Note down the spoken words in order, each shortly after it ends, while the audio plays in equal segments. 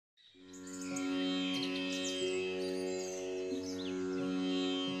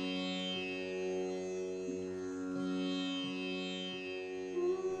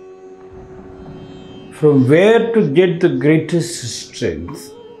From where to get the greatest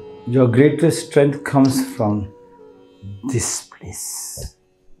strength? Your greatest strength comes from this place.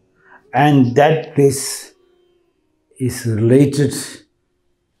 And that place is related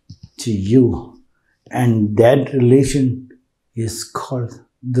to you. And that relation is called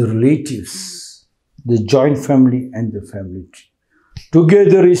the relatives, the joint family and the family tree.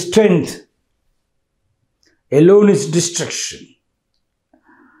 Together is strength. Alone is destruction.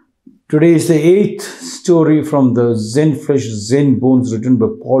 Today is the 8th story from the Zen Flesh, Zen Bones, written by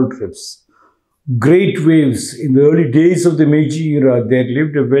Paul Trips. Great waves. In the early days of the Meiji era, there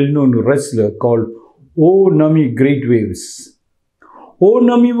lived a well-known wrestler called O Nami Great Waves. O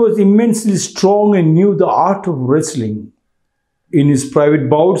Nami was immensely strong and knew the art of wrestling. In his private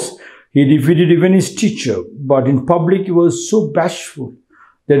bouts, he defeated even his teacher, but in public he was so bashful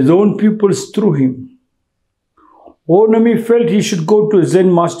that his own pupils threw him. O Nami felt he should go to a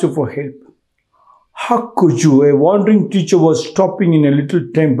Zen master for help. Hakuju, a wandering teacher, was stopping in a little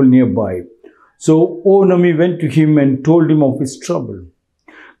temple nearby. So O Nami went to him and told him of his trouble.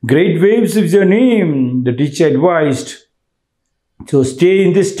 Great Waves is your name, the teacher advised. So stay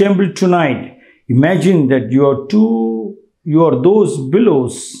in this temple tonight. Imagine that you are those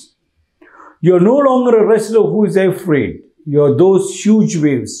billows. You are no longer a wrestler who is afraid. You are those huge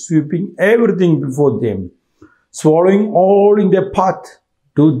waves sweeping everything before them, swallowing all in their path.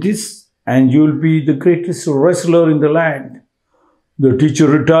 Do this and you will be the greatest wrestler in the land. The teacher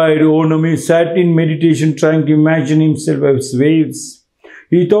retired. O Nami sat in meditation trying to imagine himself as waves.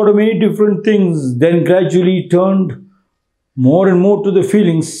 He thought of many different things, then gradually turned more and more to the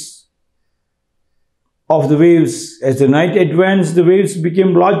feelings of the waves. As the night advanced, the waves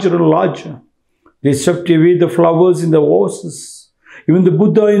became larger and larger. They swept away the flowers in the vases. Even the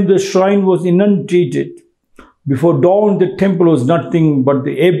Buddha in the shrine was inundated. Before dawn, the temple was nothing but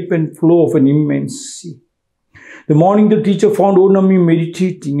the ebb and flow of an immense sea. The morning, the teacher found O Nami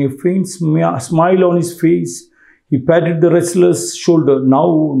meditating, a faint smile on his face. He patted the wrestler's shoulder.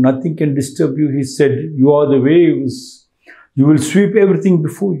 Now, nothing can disturb you, he said. You are the waves. You will sweep everything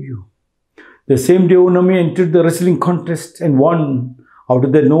before you. The same day, O Nami entered the wrestling contest and won. After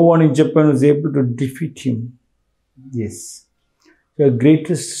that, no one in Japan was able to defeat him. Yes. Your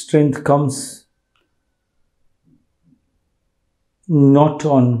greatest strength comes not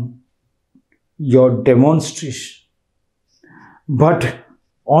on your demonstration, but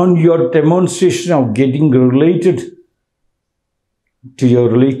on your demonstration of getting related to your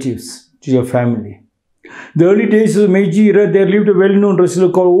relatives, to your family. The early days of the Meiji era, there lived a well-known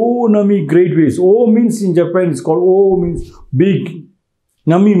wrestler called O Nami Great Waves. O means in Japan, it's called O means big.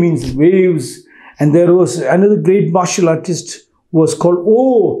 Nami means waves. And there was another great martial artist who was called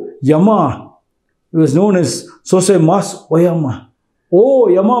O Yama. He was known as Sosai Mas Oyama. O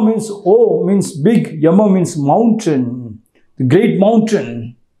Yama means O means big. Yama means mountain. The great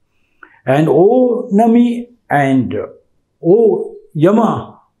mountain. And O Nami and O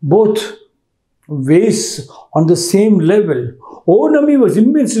Yama both waves on the same level. O Nami was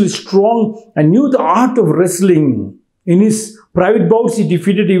immensely strong and knew the art of wrestling. In his private bouts, he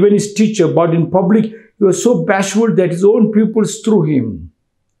defeated even his teacher, but in public, he was so bashful that his own pupils threw him.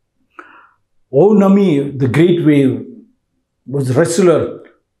 O Nami, the great wave, was a wrestler,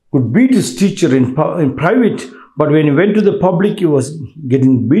 could beat his teacher in private, but when he went to the public, he was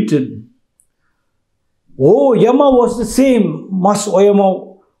getting beaten. O Yama was the same. Mas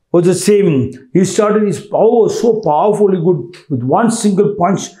Oyama was the same. He started, his power was so powerful, he could, with one single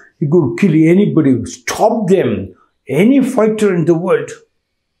punch, he could kill anybody, stop them. Any fighter in the world.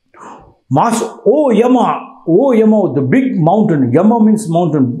 Mas O Yama, the big mountain. Yama means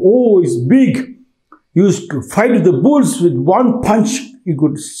mountain. O is big. He used to fight the bulls with one punch. He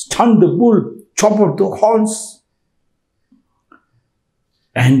could stun the bull, chop off the horns.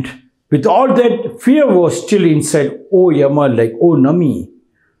 And with all that, fear was still inside O Yama like O Nami.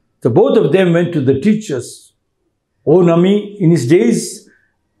 So both of them went to the teachers. O Nami in his days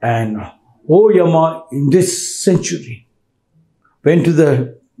and O Yama in this century went to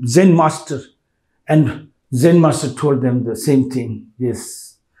the Zen master, and Zen master told them the same thing.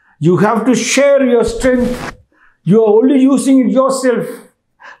 Yes, you have to share your strength. You are only using it yourself.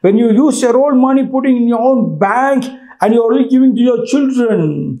 When you use your own money, putting in your own bank, and you are only giving to your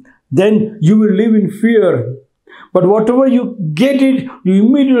children, then you will live in fear. But whatever you get it, you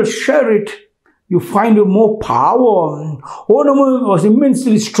immediately share it. You find more power. O Nami was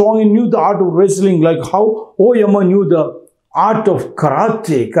immensely strong and knew the art of wrestling, like how O Yama knew the art of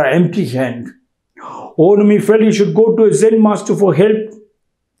karate, empty hand. O Nami felt he should go to a Zen master for help.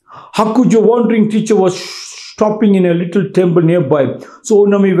 Hakuju, wandering teacher, was stopping in a little temple nearby. So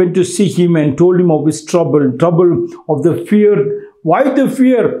Onami went to see him and told him of his trouble of the fear. Why the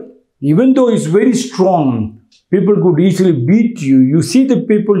fear? Even though he's very strong, people could easily beat you. You see the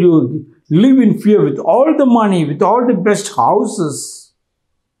people, you live in fear with all the money, with all the best houses.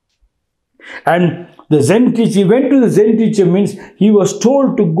 And the Zen teacher, he went to the Zen teacher, means he was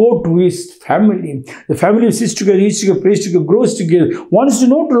told to go to his family. The family sits together, eats together, prays together, grows together. Once you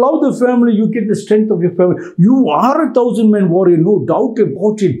know to love the family, you get the strength of your family. You are a 1,000-man warrior, no doubt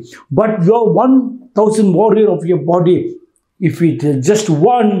about it. But you are 1,000 warrior of your body. If it is just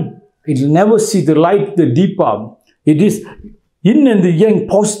one, it will never see the light, the deeper. It is yin and the yang,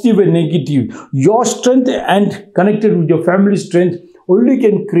 positive and negative. Your strength and connected with your family strength only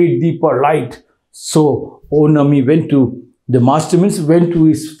can create deeper light. So Onami went to the master, means went to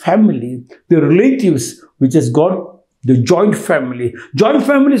his family, the relatives, which has got the joint family. Joint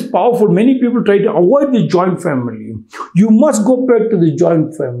family is powerful. Many people try to avoid the joint family. You must go back to the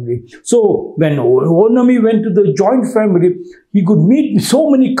joint family. So when Onami went to the joint family, he could meet so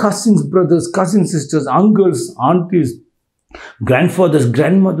many cousins, brothers, cousin sisters, uncles, aunties, grandfathers,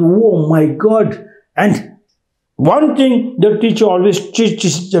 grandmother. Oh my God. And one thing the teacher always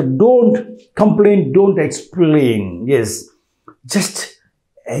teaches, don't complain, don't explain. Yes, just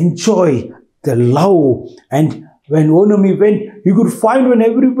enjoy the love. And when Onami went, he could find when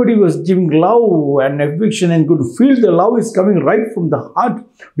everybody was giving love and affection and could feel the love is coming right from the heart,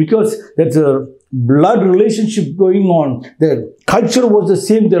 because that's a blood relationship going on. The culture was the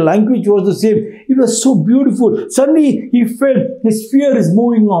same, the language was the same. It was so beautiful. Suddenly he felt his fear is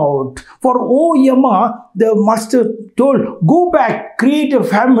moving out. For Oyama, the master told, go back, create a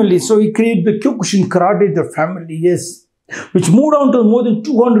family. So he created the Kyokushin Karate, the family, yes, which moved on to more than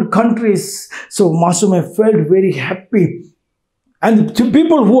 200 countries. So Masume felt very happy. And the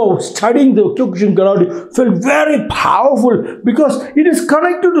people who are studying the Kyokushin Karate felt very powerful, because it is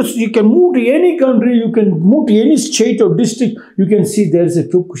connected to, you can move to any country, you can move to any state or district, you can see there is a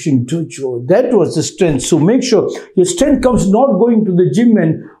Kyokushin dojo. That was the strength. So make sure your strength comes not going to the gym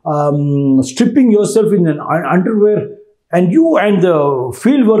and stripping yourself in an underwear. And you and the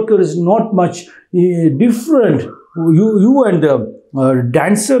field worker is not much different. You and the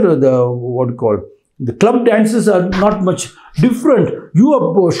dancer, the club dancers are not much different. You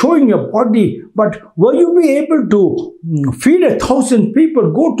are showing your body, but will you be able to feed 1,000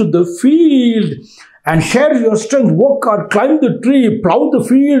 people, go to the field and share your strength, work hard, climb the tree, plow the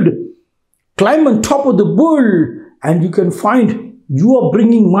field, climb on top of the bull, and you can find you are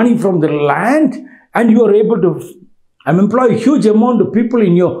bringing money from the land, and you are able to employ a huge amount of people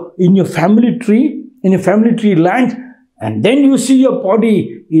in your family tree, land. And then you see your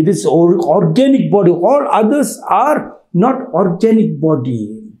body, it is organic body. All others are not organic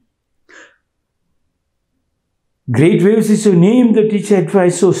body. Great waves is your name, the teacher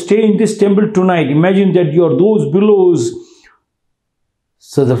advised. So stay in this temple tonight. Imagine that you are those billows.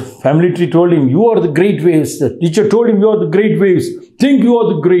 So the family tree told him, you are the great waves. The teacher told him, you are the great waves. Think you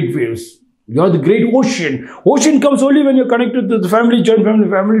are the great waves. You are the great ocean. Ocean comes only when you are connected to the family, joint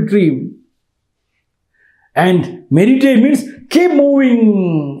family tree. And meditate means keep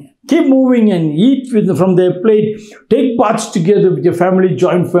moving and eat from their plate. Take baths together with your family,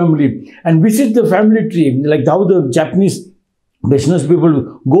 joint family, and visit the family tree. Like how the Japanese business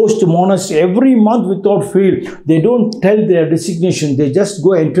people goes to monastery every month without fail. They don't tell their designation. They just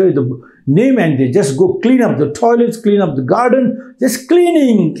go enter the name and they just go clean up the toilets, clean up the garden, just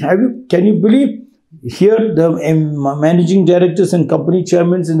cleaning. Can you believe? Here the managing directors and company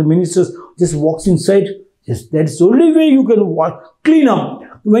chairmen and the ministers just walks inside. Yes, that's the only way you can clean up.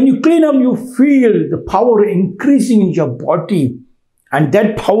 When you clean up, you feel the power increasing in your body. And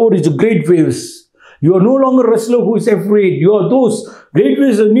that power is the great waves. You are no longer a wrestler who is afraid. You are those great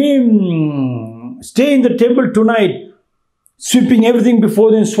waves. Stay in the temple tonight, sweeping everything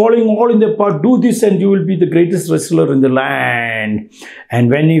before them, swallowing all in their part. Do this and you will be the greatest wrestler in the land.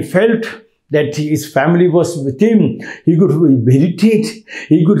 And when he felt that his family was with him, he could meditate,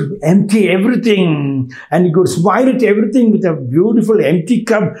 he could empty everything, and he could smile at everything with a beautiful empty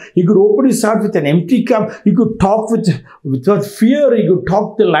cup. He could open his heart with an empty cup. He could talk without fear. He could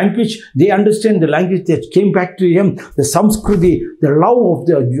talk the language. They understand the language that came back to him. The Samskriti, the love of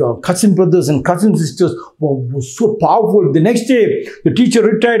the cousin brothers and cousin sisters was so powerful. The next day, the teacher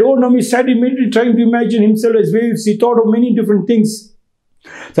retired. Onami sat immediately trying to imagine himself as waves. He thought of many different things.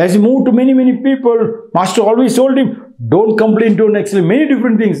 So as he moved to many people, Master always told him, don't complain, don't exclaim, many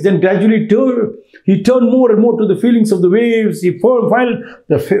different things. Then gradually he turned more and more to the feelings of the waves. He felt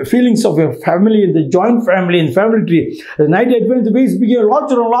the feelings of a family and the joint family and family tree. The night advanced, the waves became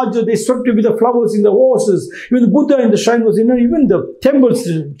larger and larger. They swept with the flowers in the horses. Even the Buddha in the shrine was, even the temples,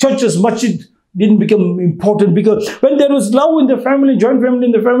 churches, masjid didn't become important, because when there was love in the family, joint family,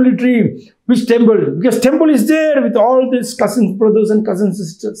 in the family tree, which temple? Because temple is there with all these cousin brothers and cousin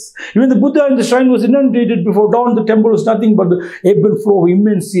sisters. Even the Buddha in the shrine was inundated before dawn. The temple was nothing but the ebb and flow of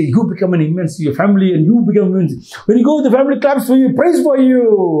immensity. You become an immensity, your family, and you become immensity. When you go, the family claps for you, prays for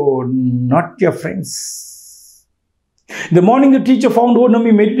you, not your friends. In the morning, the teacher found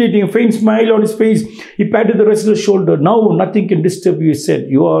Nami meditating, a faint smile on his face. He patted the wrestler's shoulder. Now nothing can disturb you, he said.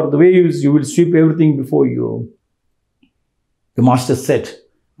 You are the waves, you will sweep everything before you. The master said,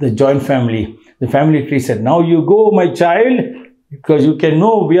 the joint family, the family tree said, now you go, my child, because you can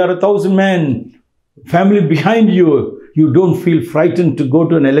know we are 1,000 men. Family behind you. You don't feel frightened to go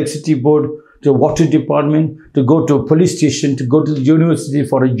to an electricity board, to a water department, to go to a police station, to go to the university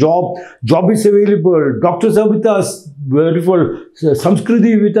for a job. Job is available. Doctors are with us. Beautiful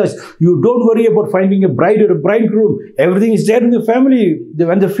Samskriti with us. You don't worry about finding a bride or a bridegroom. Everything is there in the family.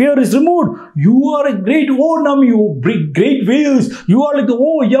 When the fear is removed, you are a great Nami, you bring great waves. You are like the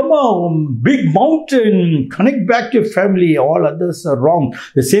Yama, big mountain. Connect back to your family. All others are wrong.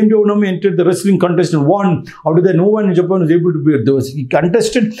 The same day Nami entered the wrestling contest and won. After that, no one in Japan was able to beat those. He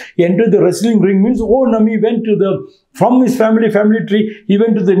contested. He entered the wrestling ring. Means Nami went to from his family tree. He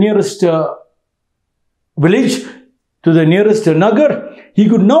went to the nearest village, to the nearest Nagar. He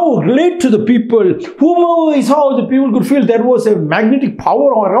could now relate to the people. Whomever he saw, the people could feel there was a magnetic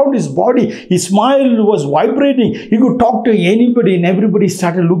power around his body. His smile was vibrating. He could talk to anybody and everybody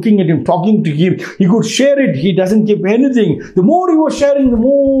started looking at him, talking to him. He could share it. He doesn't keep anything. The more he was sharing, the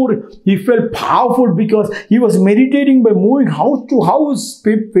more he felt powerful, because he was meditating by moving house to house,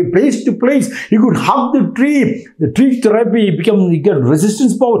 place to place. He could hug the tree. The tree therapy, he got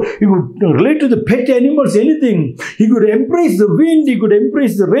resistance power. He could relate to the pet animals, anything. He could embrace the wind. He could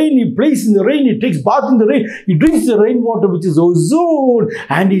embrace the rain. He plays in the rain. He takes bath in the rain. He drinks the rainwater, which is ozone,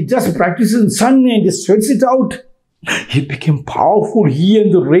 and he just practices in sun and he sweats it out. He became powerful. He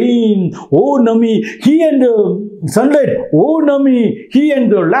and the rain, Nami. He and the sunlight, Nami. He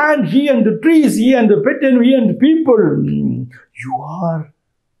and the land, he and the trees, he and the pet and he and the people. You are,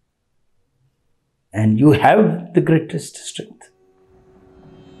 and you have the greatest strength.